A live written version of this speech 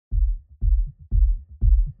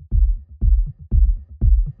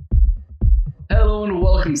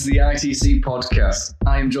welcome to the ITC podcast.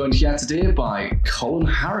 I am joined here today by Colin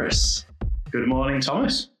Harris. Good morning,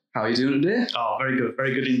 Thomas. How are you doing today? Oh,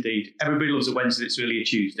 very good indeed. Everybody loves a Wednesday, it's really a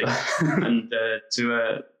Tuesday. And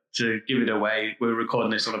to give it away, we're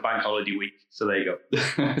recording this on a bank holiday week, so there you go.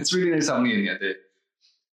 It's really nice having you in here today.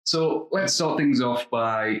 So let's start things off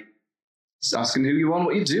by asking who you are and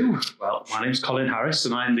what you do. Well, my name's Colin Harris,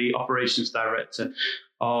 and I'm the Operations Director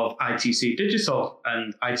of ITC Digital.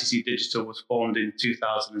 And ITC Digital was formed in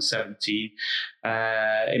 2017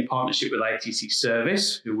 in partnership with ITC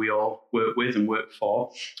Service, who we all work with and work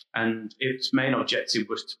for. And its main objective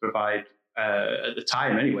was to provide, at the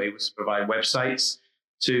time anyway, was to provide websites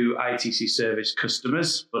to ITC Service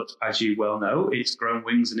customers. But as you well know, it's grown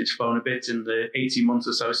wings and it's flown a bit in the 18 months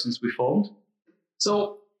or so since we formed.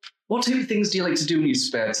 So what type of things do you like to do in your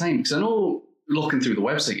spare time? Because I know looking through the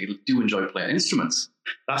website, you do enjoy playing instruments.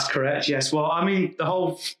 That's correct, yes. Well, I mean,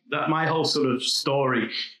 my whole sort of story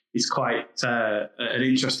is quite an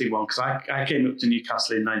interesting one, because I came up to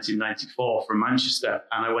Newcastle in 1994 from Manchester,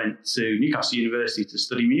 and I went to Newcastle University to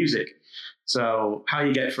study music. So how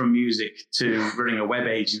you get from music to running a web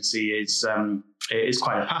agency is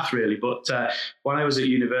quite a path, really. But when I was at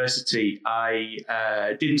university, I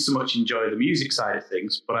didn't so much enjoy the music side of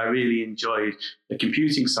things, but I really enjoyed the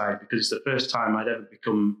computing side, because it's the first time I'd ever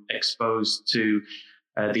become exposed to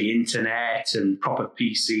the internet and proper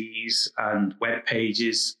PCs and web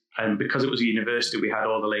pages. And because it was a university, we had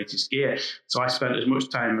all the latest gear. So I spent as much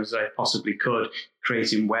time as I possibly could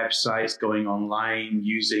creating websites, going online,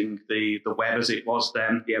 using the web as it was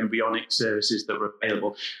then, the embryonic services that were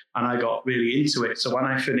available. And I got really into it. So when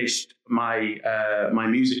I finished my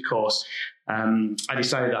music course, I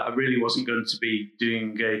decided that I really wasn't going to be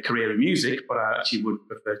doing a career in music, but I actually would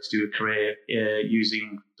prefer to do a career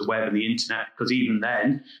using the web and the internet, because even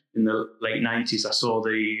then, in the late 90s, I saw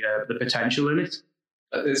the potential in it.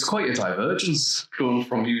 It's quite a divergence going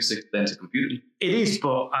from music then to computing. It is,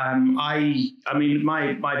 but I mean,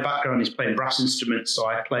 my background is playing brass instruments, so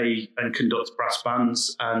I play and conduct brass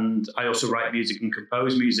bands, and I also write music and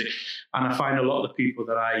compose music. And I find a lot of the people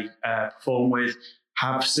that I perform with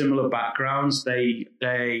have similar backgrounds. They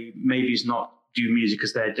maybe not do music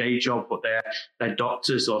as their day job, but they're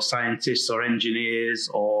doctors or scientists or engineers,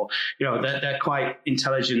 or they're quite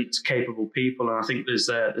intelligent, capable people. And I think there's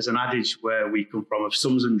an adage where we come from of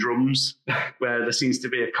sums and drums, where there seems to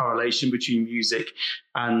be a correlation between music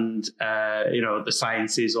and the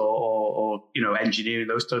sciences or engineering,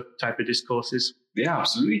 those type of discourses. Yeah,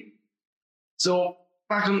 absolutely. So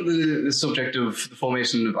back on the subject of the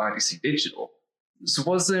formation of ITC Digital. So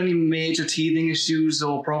was there any major teething issues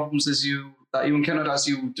or problems that you encountered as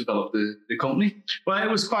you developed the company? Well,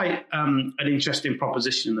 it was quite an interesting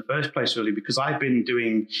proposition in the first place, really, because I've been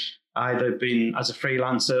either been as a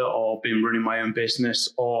freelancer or been running my own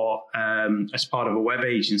business, or as part of a web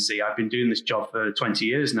agency. I've been doing this job for 20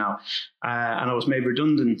 years now, and I was made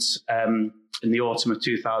redundant in the autumn of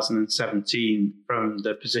 2017 from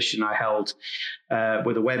the position I held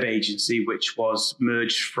with a web agency, which was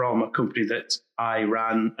merged from a company that I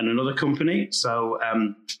ran and another company. So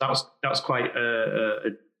that was quite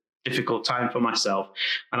a difficult time for myself.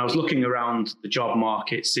 And I was looking around the job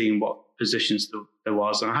market, seeing what positions there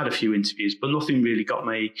was. And I had a few interviews, but nothing really got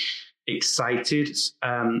me excited.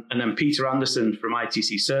 And then Peter Anderson from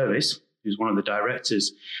ITC Service, who's one of the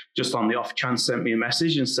directors, just on the off chance sent me a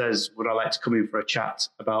message and says, would I like to come in for a chat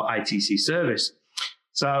about ITC Service?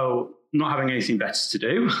 So not having anything better to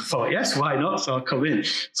do, I thought, yes, why not? So I'll come in.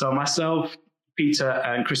 So myself, Peter,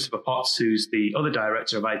 and Christopher Potts, who's the other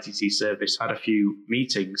director of ITC Service, had a few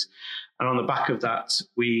meetings. And on the back of that,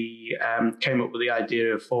 we came up with the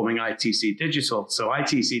idea of forming ITC Digital. So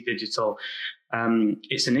ITC Digital,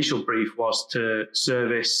 its initial brief was to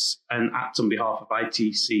service and act on behalf of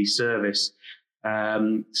ITC Service,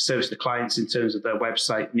 to service the clients in terms of their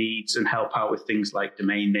website needs and help out with things like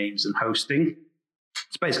domain names and hosting.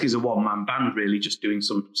 It's basically a one-man band, really, just doing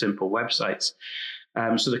some simple websites.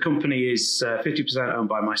 So the company is 50% owned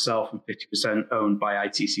by myself and 50% owned by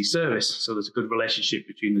ITC Service. So there's a good relationship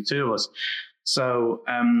between the two of us. So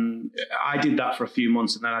I did that for a few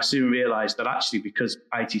months, and then I soon realized that actually, because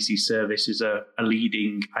ITC Service is a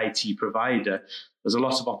leading IT provider, there's a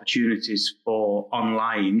lot of opportunities for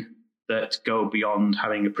online that go beyond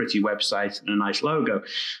having a pretty website and a nice logo.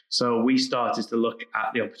 So we started to look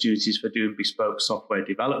at the opportunities for doing bespoke software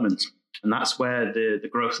development. And that's where the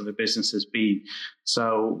growth of the business has been.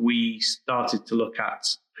 So we started to look at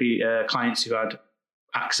clients who had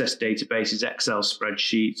access databases, Excel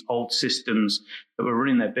spreadsheets, old systems that were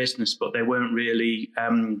running their business, but they weren't really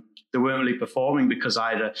performing, because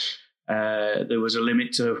either there was a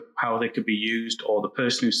limit to how they could be used, or the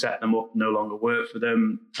person who set them up no longer worked for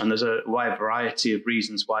them. And there's a wide variety of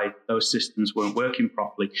reasons why those systems weren't working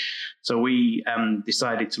properly. So we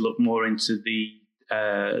decided to look more into the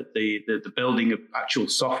building of actual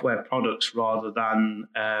software products rather than,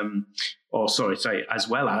 as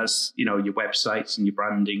well as, your websites and your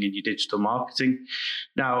branding and your digital marketing.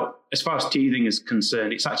 Now, as far as teething is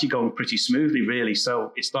concerned, it's actually going pretty smoothly, really.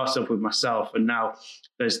 So it starts off with myself, and now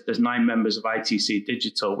there's 9 members of ITC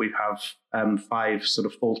Digital. We have 5 sort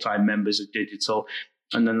of full-time members of digital,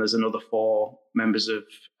 and then there's another 4 members of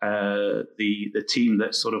the team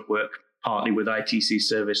that sort of work partly with ITC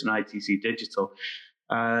Service and ITC Digital.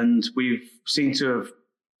 And we've seemed to have,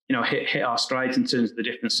 hit our strides in terms of the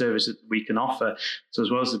different services that we can offer. So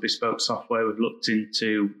as well as the bespoke software, we've looked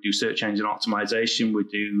into do search engine optimization, we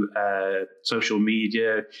do social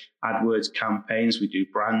media, AdWords campaigns, we do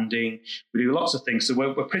branding, we do lots of things. So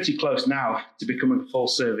we're pretty close now to becoming a full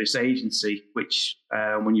service agency, which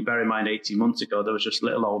when you bear in mind 18 months ago, there was just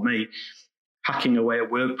little old me hacking away at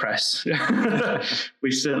WordPress.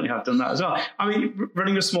 We certainly have done that as well. I mean,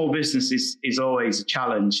 running a small business is always a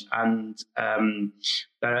challenge, and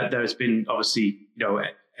there's been obviously,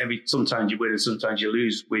 sometimes you win and sometimes you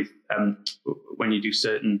lose with when you do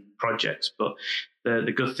certain projects. But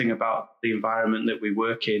the good thing about the environment that we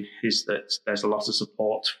work in is that there's a lot of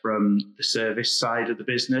support from the service side of the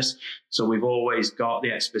business. So we've always got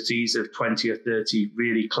the expertise of 20 or 30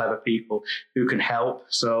 really clever people who can help.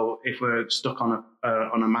 So if we're stuck on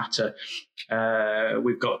a matter,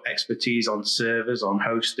 we've got expertise on servers, on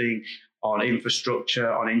hosting, on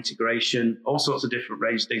infrastructure, on integration, all sorts of different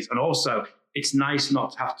range of things. And also, it's nice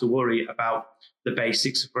not to have to worry about the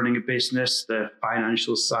basics of running a business, the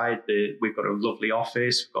financial side. We've got a lovely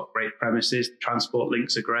office, we've got great premises, the transport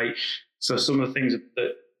links are great. So some of the things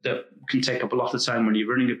that can take up a lot of time when you're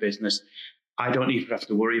running a business, I don't even have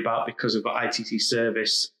to worry about, because we've got ITC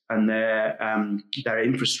Service and their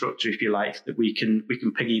infrastructure, if you like, that we can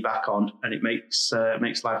piggyback on, and it makes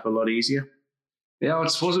life a lot easier. Yeah, I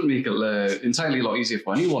suppose it would make it entirely a lot easier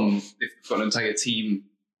for anyone if they've got an entire team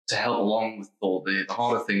to help along with all the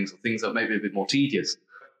harder things, or things that might be a bit more tedious.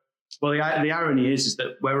 Well, the irony is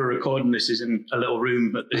that where we're recording this is in a little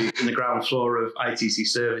room in the ground floor of ITC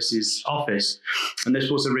Services office, and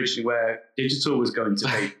this was originally where digital was going to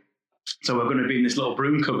be. So we're going to be in this little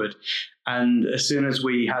broom cupboard. And as soon as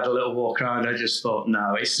we had a little walk around, I just thought,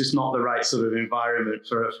 no, it's just not the right sort of environment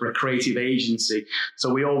for a creative agency.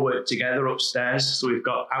 So we all work together upstairs. So we've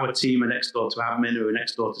got our team are next door to admin, who are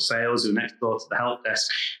next door to sales, who are next door to the help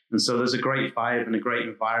desk. And so there's a great vibe and a great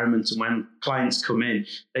environment. And when clients come in,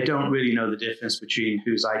 they don't really know the difference between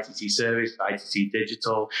who's ITC Service, ITC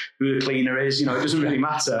Digital, who the cleaner is. It doesn't really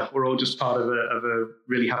matter. We're all just part of a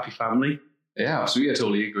really happy family. Yeah, absolutely. I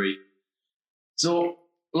totally agree. So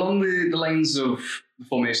along the lines of the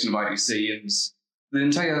formation of ITC and the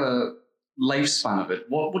entire lifespan of it,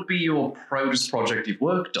 what would be your proudest project you've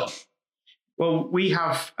worked on? Well, we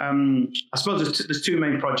have, I suppose there's 2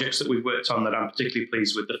 main projects that we've worked on that I'm particularly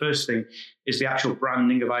pleased with. The first thing is the actual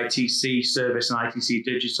branding of ITC Service and ITC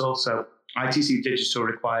Digital. So ITC Digital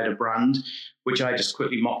required a brand, which I just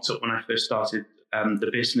quickly mocked up when I first started the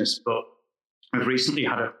business. But I've recently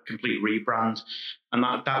had a complete rebrand, and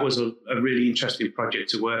that was a really interesting project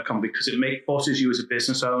to work on, because it forces you as a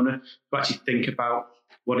business owner to actually think about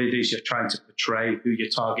what it is you're trying to portray, who your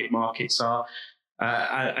target markets are,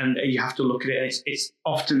 and you have to look at it. It's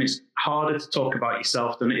often harder to talk about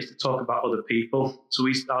yourself than it is to talk about other people. So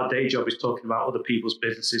our day job is talking about other people's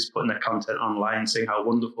businesses, putting their content online, saying how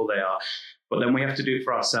wonderful they are. But then we have to do it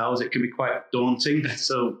for ourselves. It can be quite daunting.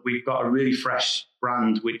 So we've got a really fresh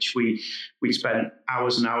brand, which we spent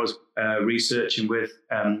hours and hours researching with,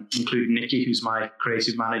 including Nikki, who's my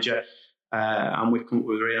creative manager. And we've come up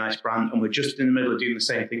with a really nice brand. And we're just in the middle of doing the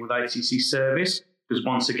same thing with ITC Service, because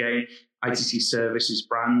once again, ITC Services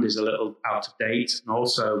brand is a little out of date. And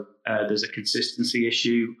also there's a consistency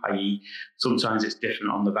issue, i.e. sometimes it's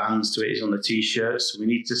different on the vans to it is on the T-shirts. So we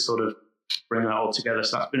need to sort of bring that all together.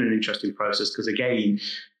 So that's been an interesting process, because again,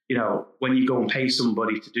 when you go and pay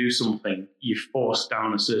somebody to do something, you're forced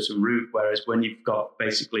down a certain route, whereas when you've got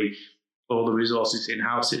basically all the resources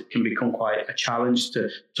in-house, it can become quite a challenge to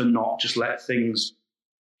not just let things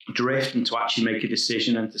drift and to actually make a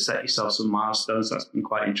decision and to set yourself some milestones. That's been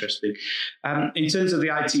quite interesting. In terms of the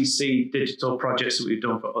ITC Digital projects that we've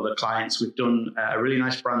done for other clients, we've done a really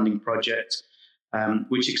nice branding project,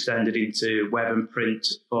 which extended into web and print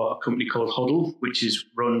for a company called Huddle, which is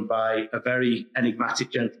run by a very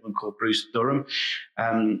enigmatic gentleman called Bruce Durham.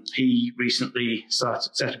 He recently set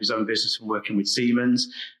up his own business from working with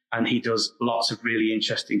Siemens, and he does lots of really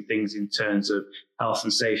interesting things in terms of health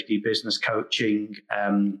and safety, business coaching,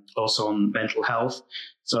 also on mental health.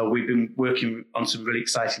 So we've been working on some really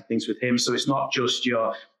exciting things with him. So it's not just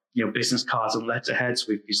your business cards and letterheads.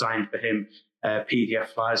 We've designed for him PDF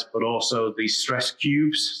files, but also the stress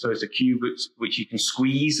cubes. So it's a cube which you can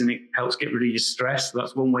squeeze and it helps get rid of your stress. So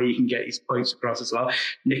that's one way you can get his points across as well.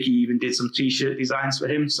 Nikki even did some T-shirt designs for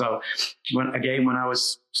him. So when I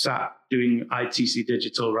was sat doing ITC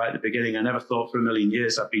Digital right at the beginning, I never thought for a million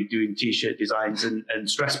years I'd be doing T-shirt designs and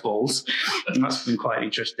stress balls. And that's been quite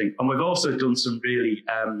interesting. And we've also done some really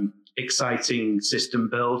exciting system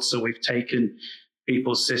builds. So we've taken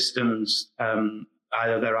people's systems,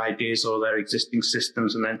 either their ideas or their existing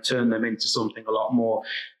systems, and then turn them into something a lot more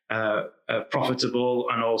profitable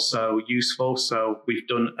and also useful. So we've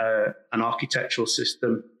done an architectural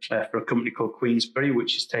system for a company called Queensberry,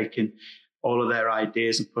 which has taken all of their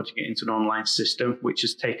ideas and putting it into an online system, which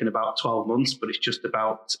has taken about 12 months, but it's just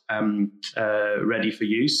about ready for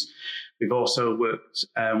use. We've also worked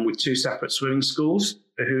with two separate swimming schools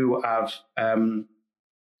who have,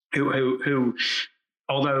 who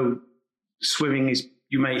although swimming is,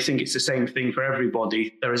 you may think it's the same thing for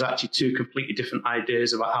everybody, there is actually two completely different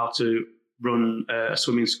ideas about how to run a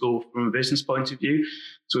swimming school from a business point of view.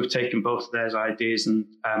 So we've taken both of those ideas and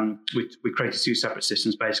we created two separate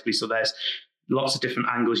systems basically. So there's lots of different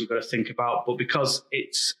angles you've got to think about, but because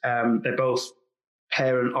it's they're both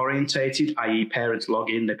parent orientated, i.e. parents log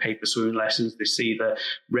in, they pay for swimming lessons, they see the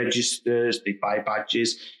registers, they buy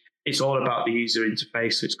badges. It's all about the user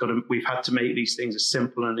interface. So we've had to make these things as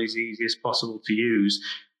simple and as easy as possible to use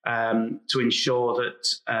to ensure that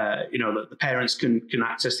that the parents can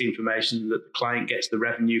access the information, that the client gets the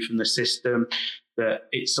revenue from the system, that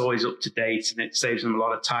it's always up to date, and it saves them a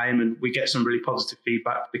lot of time. And we get some really positive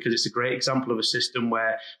feedback because it's a great example of a system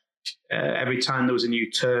where every time there was a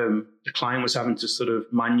new term, the client was having to sort of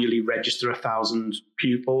manually register 1,000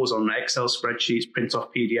 pupils on Excel spreadsheets, print off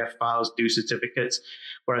PDF files, do certificates,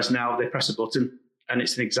 whereas now they press a button. And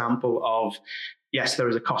it's an example of, yes, there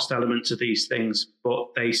is a cost element to these things,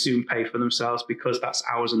 but they soon pay for themselves because that's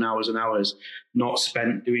hours and hours and hours not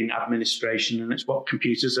spent doing administration. And it's what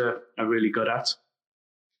computers are really good at.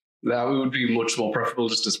 That would be much more preferable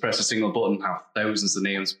just to press a single button, have thousands of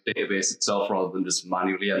names database itself rather than just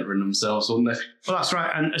manually entering themselves, wouldn't it? Well, that's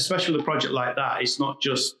right. And especially with a project like that, it's not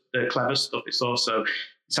just the clever stuff.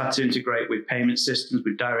 It's had to integrate with payment systems,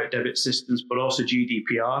 with direct debit systems, but also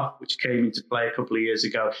GDPR, which came into play a couple of years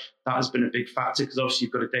ago. That has been a big factor because obviously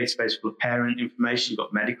you've got a database full of parent information, you've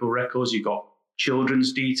got medical records, you've got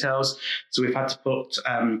children's details. So we've had to put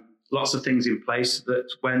lots of things in place that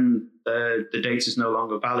when the data is no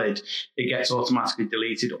longer valid, it gets automatically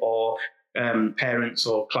deleted, or parents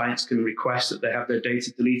or clients can request that they have their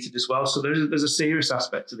data deleted as well. So there's a serious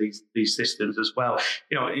aspect to these systems as well.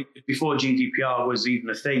 Before GDPR was even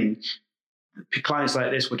a thing, clients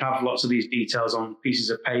like this would have lots of these details on pieces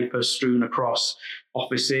of paper strewn across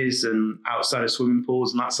offices and outside of swimming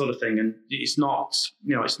pools and that sort of thing. And it's not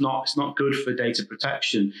good for data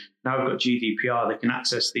protection. Now we've got GDPR, they can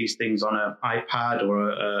access these things on an iPad or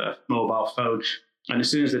a mobile phone. And as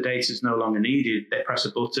soon as the data is no longer needed, they press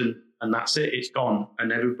a button and that's it. It's gone,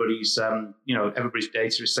 and everybody's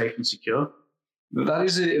data is safe and secure. That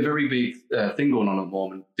is a very big thing going on at the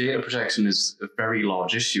moment. Data protection is a very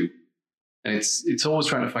large issue, and it's always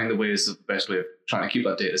trying to find the ways of the best way of trying to keep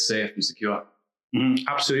that data safe and secure.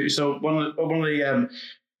 Absolutely. So one of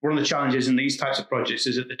the challenges in these types of projects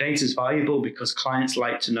is that the data is valuable because clients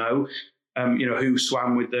like to know, who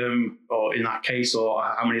swam with them, or in that case, or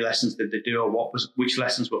how many lessons did they do, or which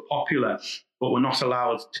lessons were popular. But we're not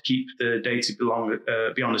allowed to keep the data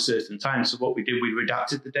beyond a certain time. So what we did, we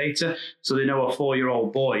redacted the data, so they know a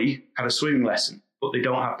 4-year-old boy had a swimming lesson, but they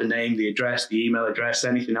don't have the name, the address, the email address,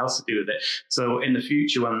 anything else to do with it. So in the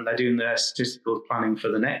future, when they're doing their statistical planning for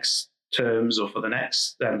the next terms or for the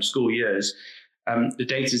next school years, the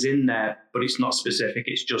data's in there, but it's not specific.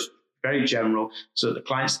 It's just very general, so the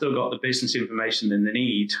client's still got the business information that they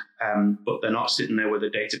need, but they're not sitting there with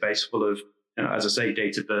a database full of, as I say,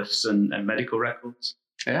 date of births and medical records.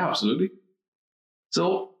 Yeah, absolutely.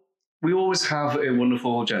 So we always have a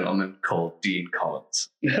wonderful gentleman called Dean Collins.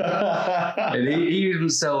 And he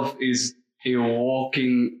himself is a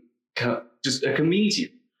walking, just a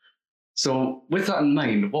comedian. So with that in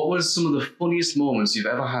mind, what were some of the funniest moments you've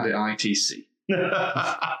ever had at ITC?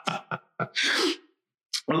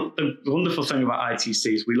 Well, the wonderful thing about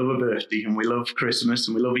ITC is we love a birthday and we love Christmas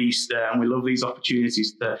and we love Easter and we love these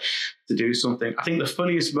opportunities to do something. I think the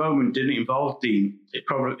funniest moment didn't involve Dean.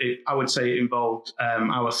 I would say it involved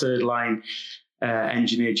our third line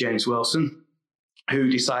engineer, James Wilson, who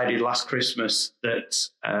decided last Christmas that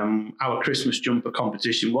our Christmas jumper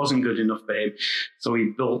competition wasn't good enough for him. So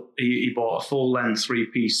he bought a full-length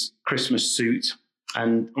 3-piece Christmas suit.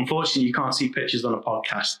 And unfortunately, you can't see pictures on a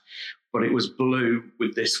podcast, but it was blue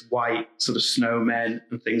with this white sort of snowmen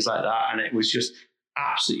and things like that. And it was just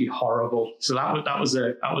absolutely horrible. So that was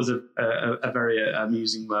a very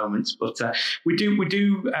amusing moment. But we do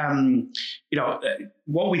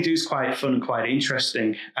what we do is quite fun and quite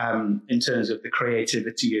interesting in terms of the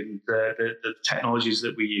creativity and the technologies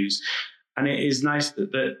that we use. And it is nice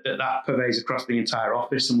that pervades across the entire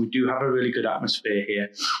office, and we do have a really good atmosphere here.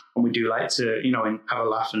 And we do like to, have a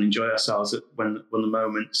laugh and enjoy ourselves when the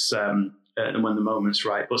moment's and when the moment's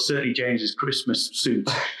right. But certainly James's Christmas suit,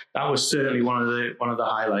 that was certainly one of the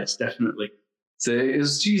highlights, definitely. So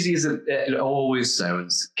as cheesy as it always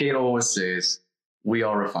sounds, Kate always says, "We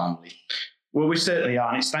are a family." Well, we certainly are,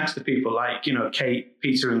 and it's thanks to people like Kate,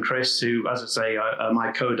 Peter, and Chris, who, as I say, are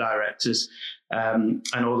my co-directors. And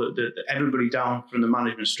all everybody down from the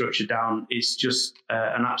management structure down. It's just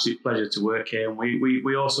an absolute pleasure to work here, and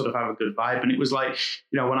we all sort of have a good vibe. And it was like,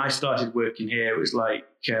 when I started working here, it was like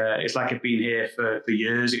it's like I've been here for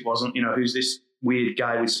years. It wasn't, who's this weird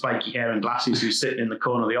guy with spiky hair and glasses who's sitting in the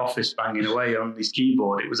corner of the office banging away on his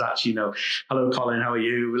keyboard. It was actually, hello, Colin, how are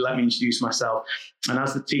you? Let me introduce myself. And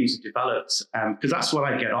as the teams have developed, because that's what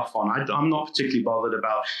I get off on. I'm not particularly bothered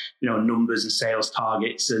about, numbers and sales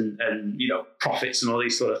targets and profits and all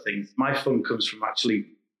these sort of things. My fun comes from actually,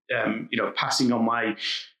 passing on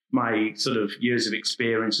my sort of years of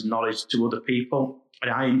experience and knowledge to other people. And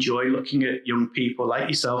I enjoy looking at young people like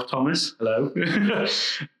yourself, Thomas. Hello.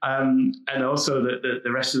 And also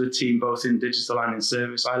the rest of the team, both in digital and in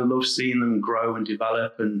service. I love seeing them grow and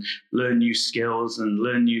develop and learn new skills and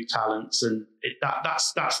learn new talents. And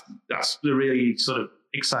that's the really sort of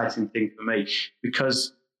exciting thing for me,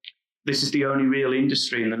 because this is the only real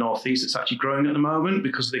industry in the Northeast that's actually growing at the moment,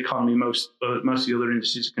 because of the economy. Most of the other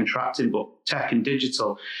industries are contracting, but tech and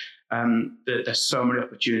digital, there's so many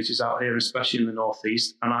opportunities out here, especially in the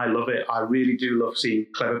Northeast, and I love it. I really do love seeing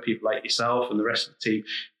clever people like yourself and the rest of the team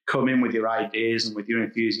come in with your ideas and with your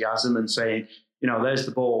enthusiasm and saying, there's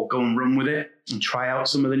the ball, go and run with it and try out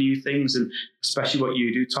some of the new things. And especially what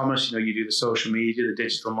you do, Thomas, you do the social media, the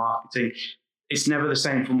digital marketing. It's never the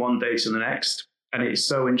same from one day to the next. And it's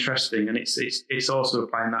so interesting, and it's also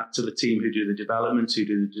applying that to the team who do the development, who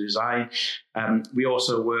do the design. We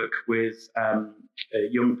also work with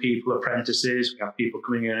young people, apprentices. We have people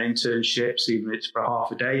coming in on internships, even if it's for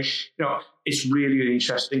half a day. It's really, really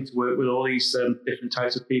interesting to work with all these different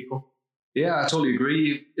types of people. Yeah, I totally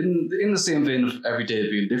agree. In the same vein of every day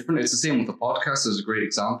being different, it's the same with the podcast. There's a great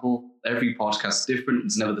example. Every podcast is different.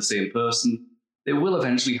 It's never the same person. It will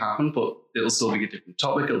eventually happen, but it'll still be a different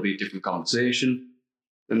topic. It'll be a different conversation.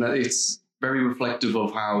 And that it's very reflective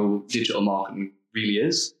of how digital marketing really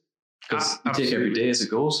is, because you take every day as it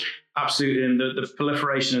goes. Absolutely. And the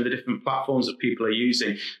proliferation of the different platforms that people are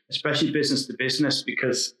using, especially business to business,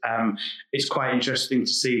 because it's quite interesting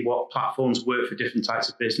to see what platforms work for different types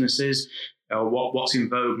of businesses. What's in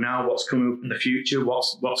vogue now, what's coming up in the future,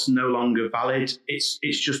 what's no longer valid. It's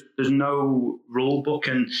just, there's no rule book.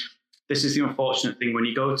 And this is the unfortunate thing when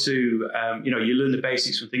you go to, you learn the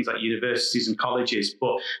basics from things like universities and colleges,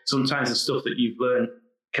 but sometimes the stuff that you've learned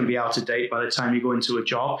can be out of date by the time you go into a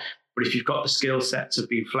job. But if you've got the skill sets of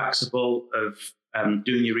being flexible, of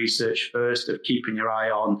doing your research first, of keeping your eye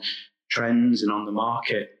on trends and on the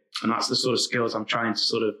market, and that's the sort of skills I'm trying to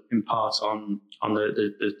sort of impart on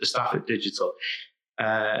the staff at Digital,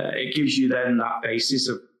 it gives you then that basis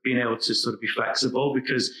of being able to sort of be flexible,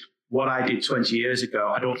 because what I did 20 years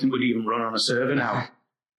ago, I don't think would even run on a server now.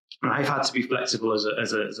 And I've had to be flexible as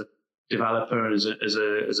a developer and as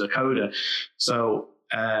a coder. So,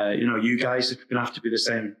 you guys are going to have to be the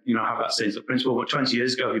same, have that same principle. But 20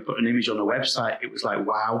 years ago, if you put an image on a website, it was like,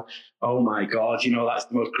 wow, oh my God, that's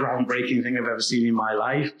the most groundbreaking thing I've ever seen in my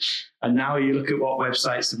life. And now you look at what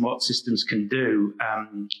websites and what systems can do.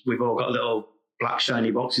 We've all got little black shiny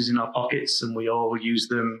boxes in our pockets, and we all use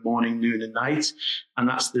them morning, noon, and night. And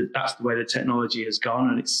that's the way the technology has gone,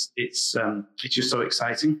 and it's just so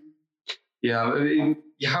exciting. Yeah,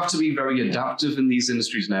 you have to be very adaptive in these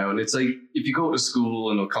industries now. And it's like, if you go to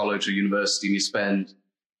school or college or university and you spend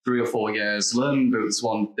 3 or 4 years learning about this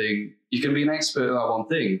one thing, you can be an expert at that one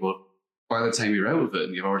thing, but by the time you're out of it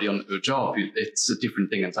and you're already on to a job, it's a different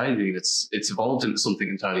thing entirely. It's evolved into something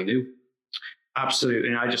entirely new. Absolutely.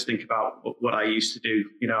 And I just think about what I used to do,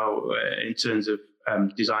 in terms of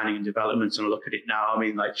designing and development, and look at it now. I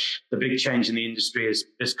mean, like, the big change in the industry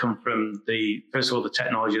has come from first of all, the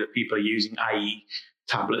technology that people are using, i.e.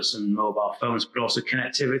 tablets and mobile phones, but also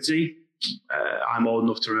connectivity. I'm old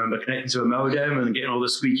enough to remember connecting to a modem and getting all the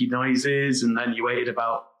squeaky noises, and then you waited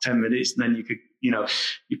about 10 minutes, and then you could,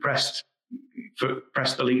 you press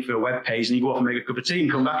the link for a web page and you go off and make a cup of tea and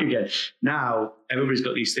come back again. Now, everybody's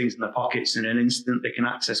got these things in their pockets, and in an instant they can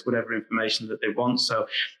access whatever information that they want. So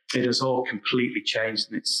it has all completely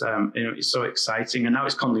changed, and it's so exciting. And now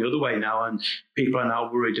it's gone the other way now, and people are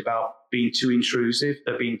now worried about being too intrusive.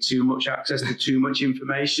 There being too much access to too much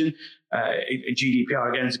information. GDPR,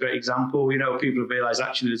 again, is a great example. People have realized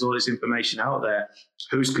actually there's all this information out there.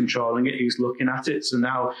 Who's controlling it? Who's looking at it? So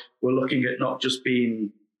now we're looking at not just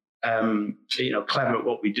being clever at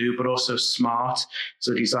what we do, but also smart.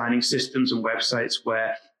 So designing systems and websites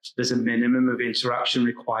where there's a minimum of interaction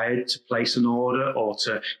required to place an order or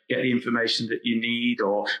to get the information that you need,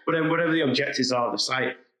 or whatever the objectives are of the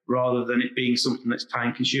site, rather than it being something that's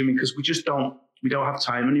time consuming, because we don't have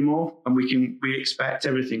time anymore, and we expect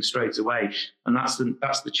everything straight away. And that's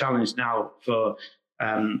the challenge now for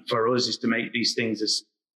us, is to make these things as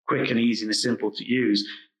quick and easy and as simple to use,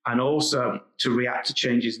 and also to react to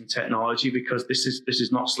changes in technology, because this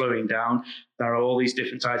is not slowing down. There are all these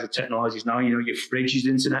different types of technologies now. Your fridge is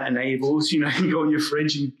internet enabled. You can go on your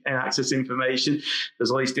fridge and access information. There's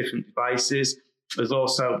all these different devices. There's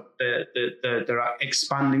also they're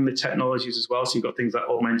expanding the technologies as well. So you've got things like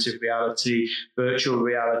augmented reality, virtual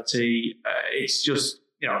reality. It's just,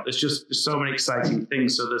 there's so many exciting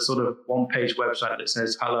things. So there's sort of one-page website that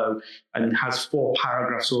says hello and has 4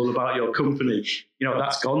 paragraphs all about your company.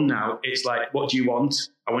 That's gone now. It's like, what do you want?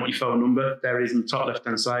 I want your phone number. There it is in the top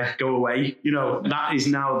left-hand side. Go away. That is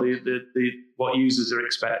now the what users are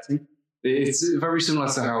expecting. It's very similar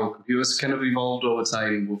to how computers kind of evolved over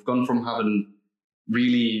time. We've gone from having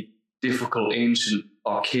really difficult, ancient,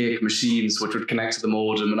 archaic machines which would connect to the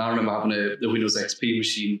modem. And I remember having the Windows XP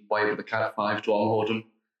machine wired with a Cat5 dual modem.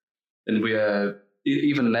 And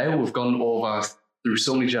even now, we've gone over through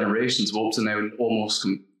so many generations. We're up to now almost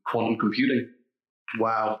quantum computing.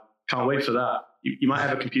 Wow. Can't wait for that. You might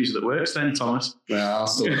have a computer that works then, Thomas. Yeah, I'll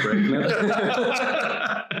still break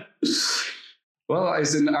it. Well,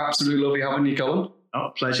 it's been absolutely lovely having you, Colin.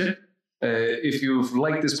 Oh, pleasure. If you've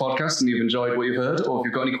liked this podcast and you've enjoyed what you've heard, or if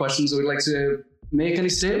you've got any questions or would like to make any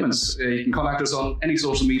statements, you can contact us on any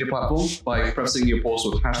social media platform by pressing your post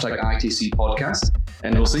with #ITC podcast,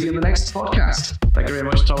 and we'll see you in the next podcast. Thank you very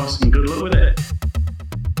much, Thomas, and good luck with it.